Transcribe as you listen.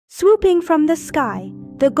Swooping from the sky,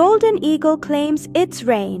 the golden eagle claims its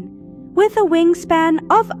reign. With a wingspan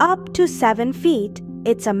of up to 7 feet,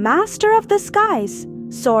 it's a master of the skies,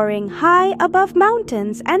 soaring high above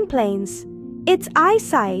mountains and plains. Its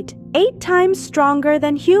eyesight, 8 times stronger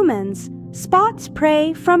than humans, spots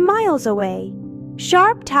prey from miles away.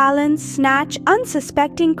 Sharp talons snatch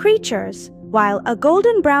unsuspecting creatures, while a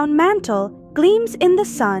golden-brown mantle gleams in the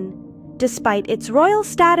sun. Despite its royal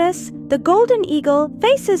status, the golden eagle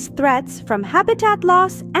faces threats from habitat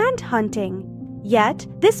loss and hunting. Yet,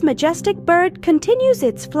 this majestic bird continues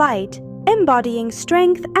its flight, embodying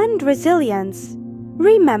strength and resilience.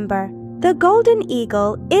 Remember, the golden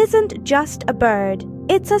eagle isn't just a bird,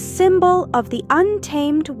 it's a symbol of the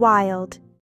untamed wild.